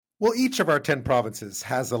Well, each of our 10 provinces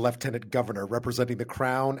has a lieutenant governor representing the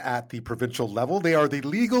crown at the provincial level. They are the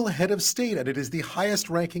legal head of state, and it is the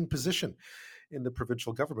highest ranking position in the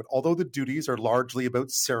provincial government. Although the duties are largely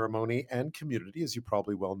about ceremony and community, as you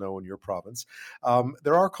probably well know in your province,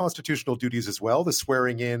 there are constitutional duties as well. The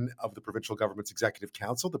swearing in of the provincial government's executive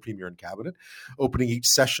council, the premier and cabinet, opening each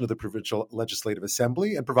session of the provincial legislative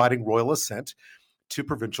assembly, and providing royal assent to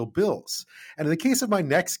provincial bills. And in the case of my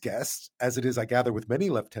next guest, as it is, I gather, with many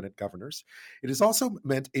lieutenant governors, it has also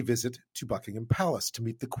meant a visit to Buckingham Palace to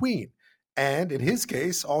meet the Queen. And in his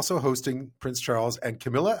case, also hosting Prince Charles and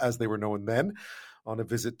Camilla, as they were known then, on a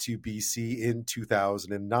visit to BC in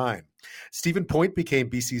 2009. Stephen Point became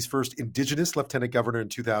BC's first Indigenous Lieutenant Governor in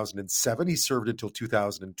 2007. He served until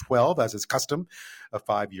 2012, as is custom, a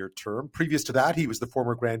 5-year term. Previous to that, he was the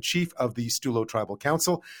former Grand Chief of the Stulo Tribal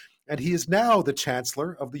Council, and he is now the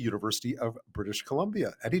Chancellor of the University of British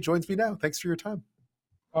Columbia. And he joins me now. Thanks for your time.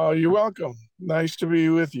 Oh, you're welcome. Nice to be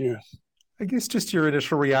with you. I guess just your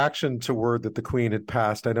initial reaction to word that the Queen had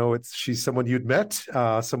passed. I know she's someone you'd met,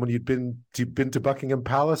 someone you'd been to Buckingham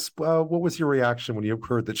Palace. What was your reaction when you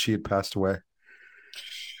heard that she had passed away?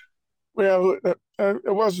 Well, I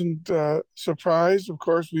wasn't surprised. Of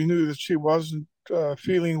course, we knew that she wasn't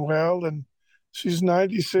feeling well, and she's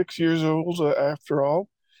 96 years old after all.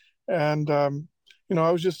 And I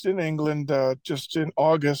was just in England just in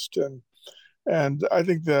August, and I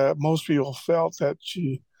think that most people felt that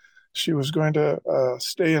she was going to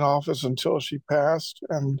stay in office until she passed.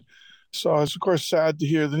 And so it's, of course, sad to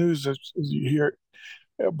hear the news that you hear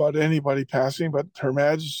about anybody passing, but Her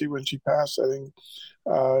Majesty, when she passed, I think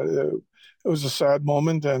it was a sad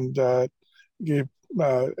moment, and gave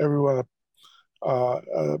everyone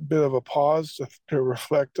a bit of a pause to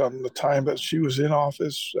reflect on the time that she was in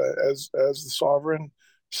office as the sovereign.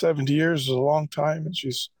 70 years is a long time, and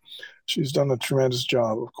she's done a tremendous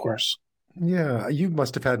job, of course. Yeah, you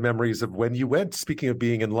must have had memories of when you went, speaking of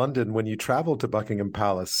being in London, when you traveled to Buckingham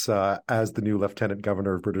Palace as the new Lieutenant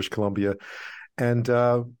Governor of British Columbia and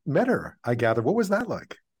met her, I gather. What was that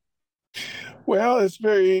like? Well, it's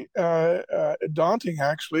very daunting,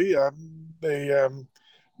 actually. They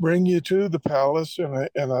bring you to the palace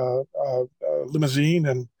in a limousine,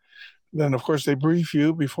 and then, of course, they brief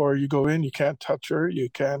you before you go in. You can't touch her. You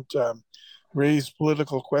can't raise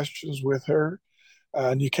political questions with her.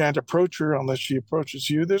 And you can't approach her unless she approaches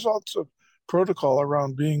you. There's also protocol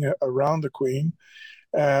around being around the Queen.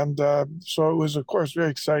 And so it was, of course, very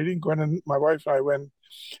exciting. My wife and I went,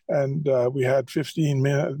 and we had 15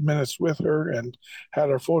 minutes with her and had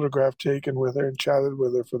our photograph taken with her and chatted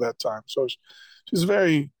with her for that time. So she's a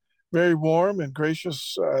very, very warm and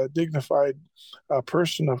gracious, dignified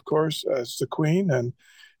person, of course, as the Queen.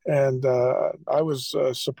 And I was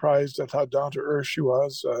surprised at how down to earth she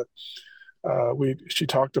was. She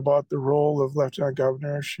talked about the role of Lieutenant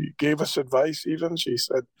Governor. She gave us advice even. She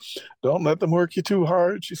said, don't let them work you too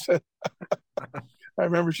hard, she said. I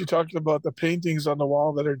remember she talked about the paintings on the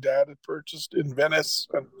wall that her dad had purchased in Venice.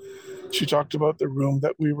 And she talked about the room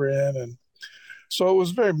that we were in. And so it was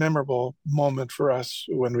a very memorable moment for us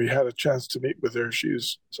when we had a chance to meet with her.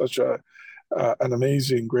 She's such an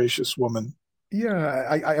amazing, gracious woman. Yeah,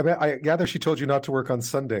 I gather she told you not to work on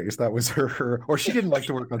Sundays. That was her, or she didn't like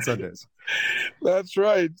to work on Sundays. That's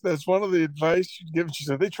right. That's one of the advice she'd given. She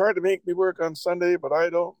said, they tried to make me work on Sunday, but I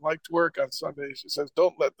don't like to work on Sundays. She says,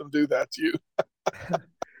 don't let them do that to you.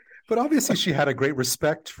 But obviously she had a great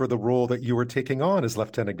respect for the role that you were taking on as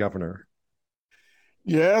Lieutenant Governor.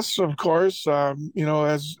 Yes, of course. As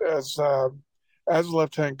a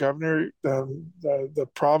Lieutenant Governor, the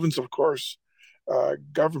province, of course,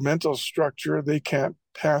 governmental structure, they can't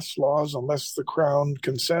pass laws unless the Crown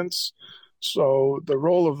consents. So the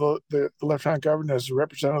role of the Lieutenant Governor as a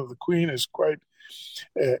representative of the Queen is quite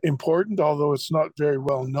important, although it's not very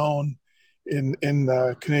well known in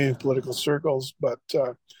Canadian political circles. But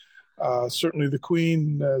certainly the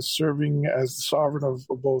Queen, serving as the sovereign of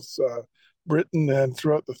both Britain and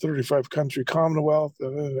throughout the 35-country Commonwealth,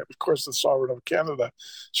 and then, of course, the sovereign of Canada,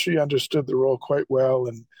 she understood the role quite well,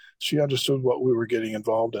 and she understood what we were getting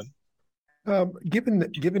involved in.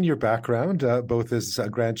 Given your background, both as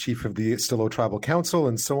Grand Chief of the Stulo Tribal Council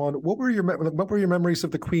and so on, what were your memories of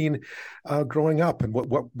the Queen growing up, and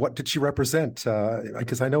what did she represent?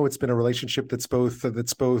 Because I know it's been a relationship that's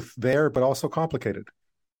both there but also complicated.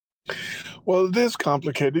 Well, it is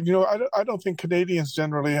complicated. I don't think Canadians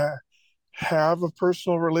generally have a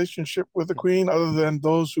personal relationship with the Queen, other than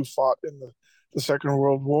those who fought in the Second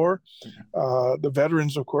World War. The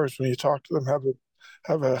veterans, of course, when you talk to them, have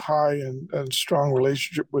have a high and strong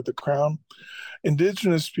relationship with the Crown.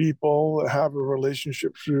 Indigenous people have a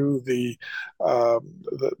relationship through the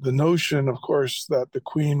notion, of course, that the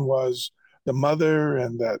Queen was the mother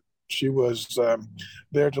and that she was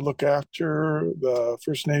there to look after the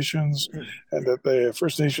First Nations, and that the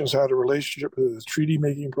First Nations had a relationship with the treaty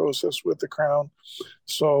making process with the Crown.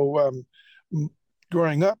 So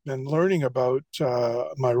growing up and learning about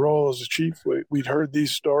my role as a chief, we'd heard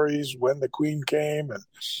these stories when the Queen came and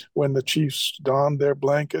when the chiefs donned their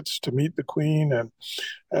blankets to meet the Queen,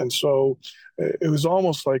 and so it was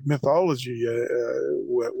almost like mythology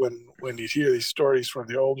when you hear these stories from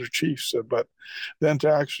the older chiefs. But then to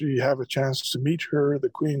actually have a chance to meet her, the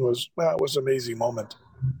Queen, was an amazing moment.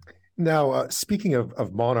 Now, speaking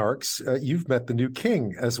of monarchs, you've met the new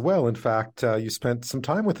king as well. In fact, you spent some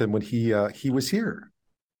time with him when he was here.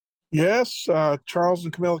 Yes, Charles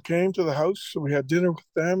and Camilla came to the house, so we had dinner with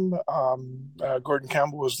them. Gordon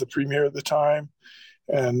Campbell was the premier at the time,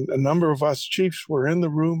 and a number of us chiefs were in the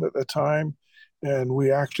room at the time, and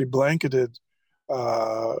we actually blanketed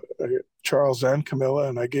Charles and Camilla,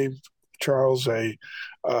 and I gave Charles a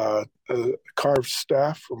carved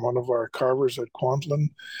staff from one of our carvers at Kwantlen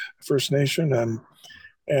First Nation,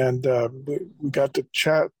 and we got to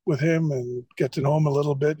chat with him and get to know him a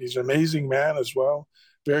little bit. He's an amazing man as well,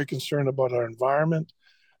 very concerned about our environment,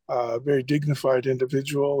 very dignified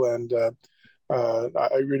individual, and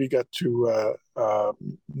I really got to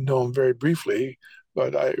know him very briefly,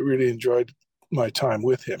 but I really enjoyed my time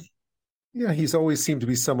with him. Yeah, he's always seemed to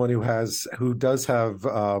be someone who does have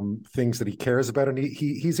things that he cares about, and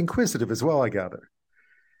he's inquisitive as well, I gather.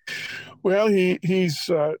 Well, he's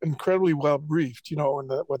incredibly well briefed. You know, when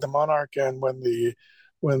the monarch and when the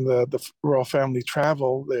royal family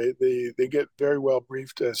travel, they get very well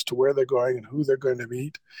briefed as to where they're going and who they're going to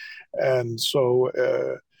meet, and so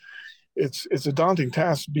it's a daunting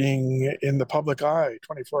task being in the public eye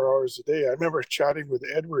 24 hours a day. I remember chatting with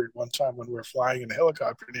Edward one time when we were flying in a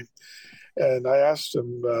helicopter, and I asked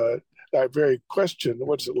him that very question: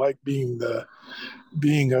 what's it like being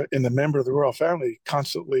in the member of the royal family,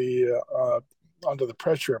 constantly under the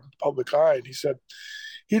pressure of the public eye? And he said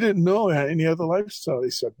he didn't know any other lifestyle. He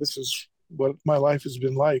said, "This is what my life has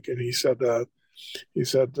been like." And he said, I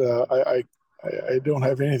don't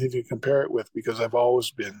have anything to compare it with because I've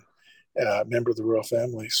always been a member of the royal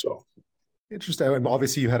family." So. Interesting. And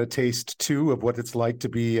obviously, you had a taste too of what it's like to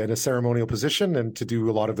be in a ceremonial position and to do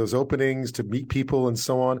a lot of those openings, to meet people, and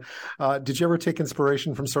so on. Did you ever take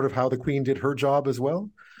inspiration from sort of how the Queen did her job as well?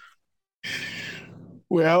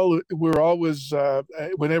 Well, we're always,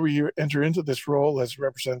 whenever you enter into this role as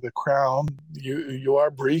representative of the Crown, you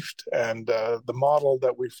are briefed, and the model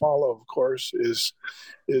that we follow, of course, is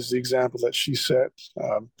the example that she set.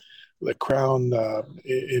 The Crown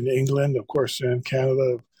in England, of course, in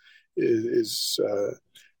Canada, is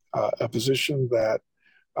a position that,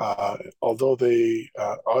 although they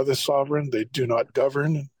are the sovereign, they do not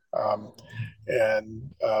govern,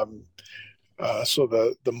 so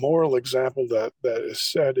the moral example that is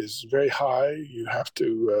set is very high. You have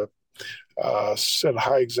to set a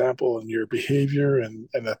high example in your behavior and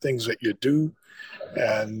the things that you do.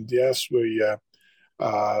 And yes, the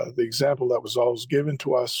example that was always given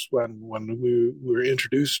to us when we were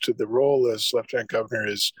introduced to the role as Lieutenant Governor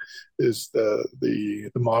is the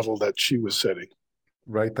model that she was setting.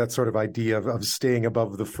 Right, that sort of idea of staying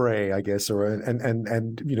above the fray, I guess, or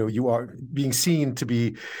and you know, you are being seen to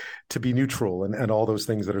be neutral and all those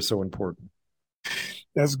things that are so important.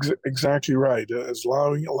 That's exactly right. As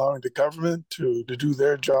allowing the government to do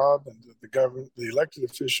their job, and the elected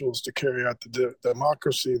officials to carry out the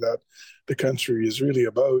democracy that the country is really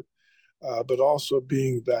about, but also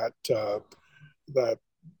being that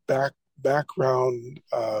background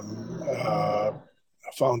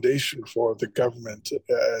foundation for the government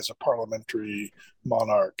as a parliamentary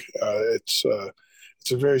monarch. It's a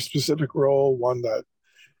very specific role, one that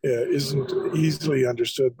isn't easily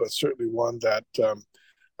understood, but certainly one that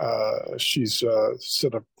she's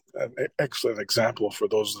set up an excellent example for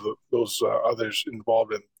those others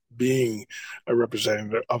involved in being a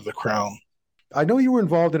representative of the Crown. I know you were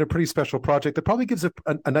involved in a pretty special project that probably gives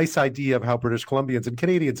a nice idea of how British Columbians and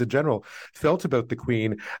Canadians in general felt about the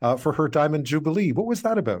Queen for her Diamond Jubilee. What was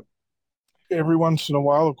that about? Every once in a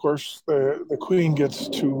while, of course, the Queen gets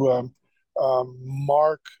to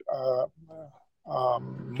mark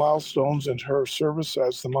milestones in her service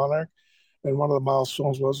as the monarch. And one of the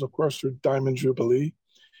milestones was, of course, her Diamond Jubilee.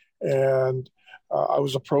 And I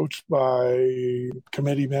was approached by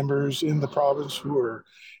committee members in the province who were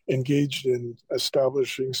engaged in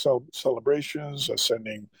establishing celebrations,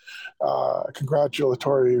 sending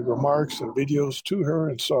congratulatory remarks and videos to her.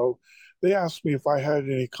 And so they asked me if I had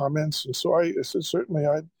any comments. And so I said, certainly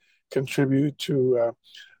I'd contribute to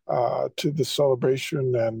the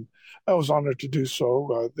celebration. And I was honored to do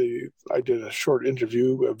so. I did a short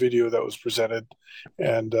interview, a video that was presented,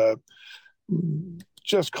 and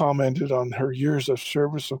just commented on her years of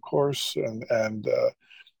service, of course, and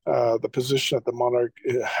the position that the monarch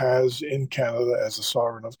has in Canada as a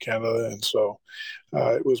sovereign of Canada. And so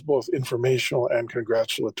it was both informational and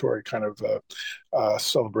congratulatory kind of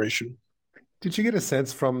celebration. Did you get a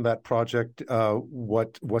sense from that project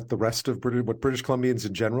what the rest of British Columbians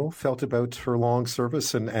in general felt about her long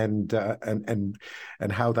service and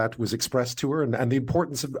how that was expressed to her and the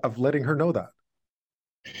importance of letting her know that?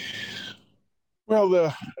 Well,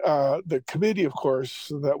 the committee, of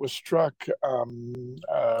course, that was struck,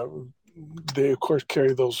 they of course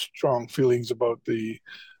carry those strong feelings about the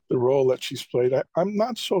role that she's played. I'm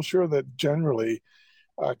not so sure that generally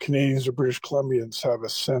Canadians or British Columbians have a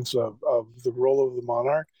sense of the role of the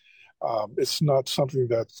monarch. It's not something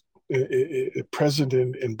that's present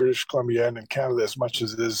in British Columbia and in Canada as much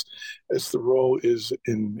as it is as the role is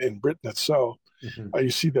in Britain itself. Mm-hmm. You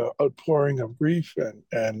see the outpouring of grief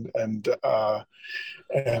and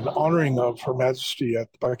honoring of Her Majesty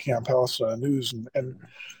at the Buckingham Palace on the news, and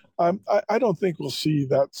I don't think we'll see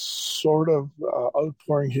that sort of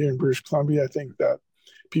outpouring here in British Columbia. I think that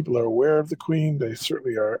people are aware of the Queen. They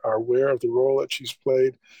certainly are aware of the role that she's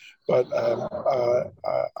played, but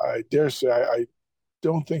I dare say I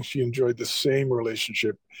don't think she enjoyed the same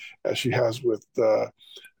relationship as she has with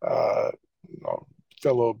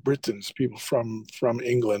fellow Britons, people from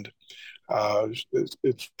England.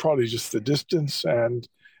 It's probably just the distance and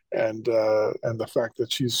the fact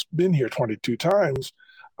that she's been here 22 times.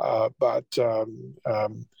 But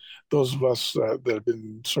those of us that have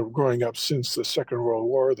been sort of growing up since the Second World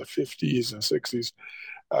War, the 50s and 60s,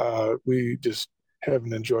 we just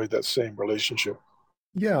haven't enjoyed that same relationship.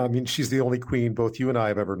 Yeah, I mean, she's the only queen both you and I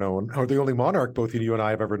have ever known, or the only monarch both you and I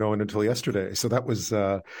have ever known until yesterday. So that was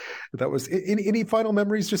any final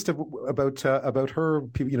memories just about her?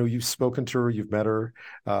 You've spoken to her, you've met her,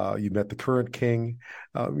 you met the current king.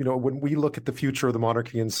 When we look at the future of the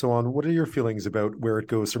monarchy and so on, what are your feelings about where it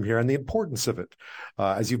goes from here and the importance of it?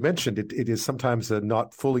 As you've mentioned, it is sometimes a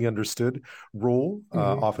not fully understood role,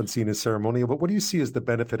 often seen as ceremonial. But what do you see as the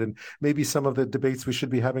benefit and maybe some of the debates we should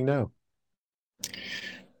be having now?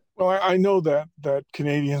 Well, I know that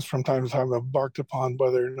Canadians from time to time have embarked upon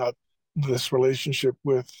whether or not this relationship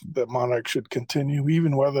with the monarch should continue,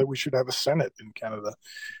 even whether we should have a Senate in Canada.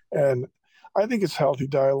 And I think it's healthy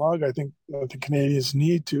dialogue. I think the Canadians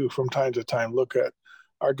need to, from time to time, look at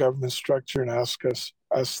our government structure and ask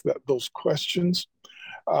those questions.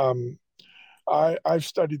 I've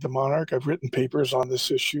studied the monarch. I've written papers on this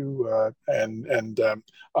issue, and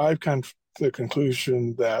I've come to the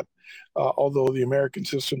conclusion that although the American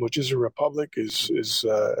system, which is a republic, is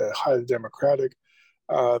highly democratic,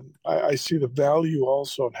 I see the value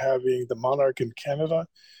also in having the monarch in Canada,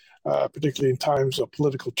 particularly in times of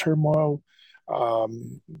political turmoil.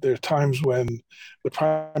 There are times when the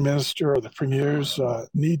prime minister or the premiers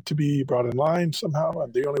need to be brought in line somehow,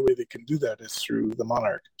 and the only way they can do that is through the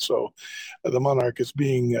monarch. So the monarch is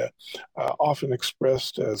being often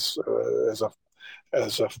expressed as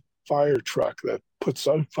a fire truck that puts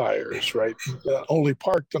out fires, right? Only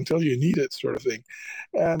parked until you need it, sort of thing.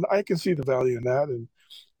 And I can see the value in that.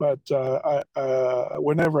 But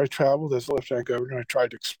whenever I traveled as Lieutenant Governor, I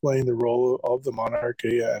tried to explain the role of the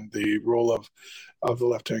monarchy and the role of the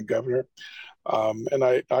Lieutenant Governor. And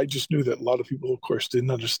I just knew that a lot of people, of course,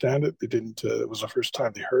 didn't understand it. They didn't. It was the first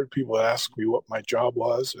time they heard people ask me what my job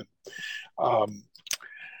was. And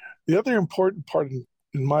the other important part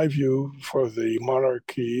in my view, for the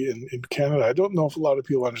monarchy in Canada, I don't know if a lot of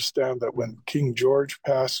people understand that when King George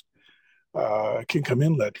passed, Buckingham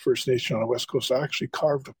Inlet, First Nation on the West Coast, actually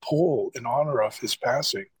carved a pole in honor of his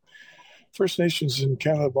passing. First Nations in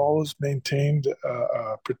Canada have always maintained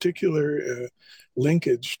a particular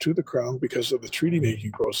linkage to the Crown because of the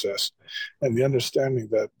treaty-making process and the understanding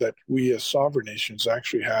that we as sovereign nations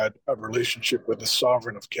actually had a relationship with the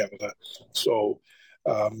sovereign of Canada. So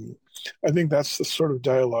I think that's the sort of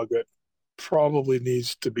dialogue that probably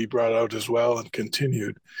needs to be brought out as well and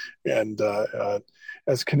continued. And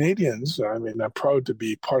as Canadians, I mean, I'm proud to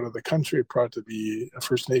be part of the country, proud to be a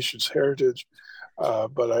First Nations heritage,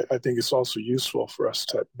 but I think it's also useful for us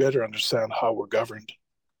to better understand how we're governed.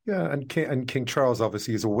 Yeah, and King Charles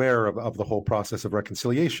obviously is aware of the whole process of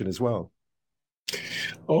reconciliation as well.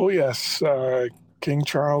 Oh yes, King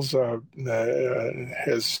Charles has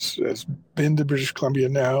been to British Columbia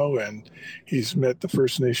now, and he's met the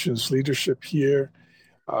First Nations leadership here.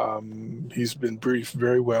 He's been briefed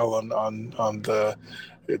very well on the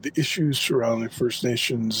issues surrounding First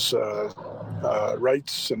Nations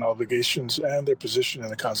rights and obligations and their position in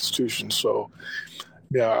the Constitution. So,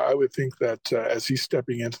 yeah, I would think that as he's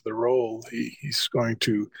stepping into the role, he's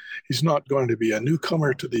not going to be a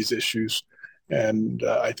newcomer to these issues, and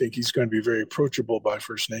I think he's going to be very approachable by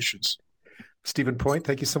First Nations. Stephen Point,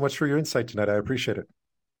 thank you so much for your insight tonight. I appreciate it.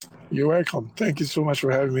 You're welcome. Thank you so much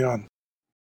for having me on.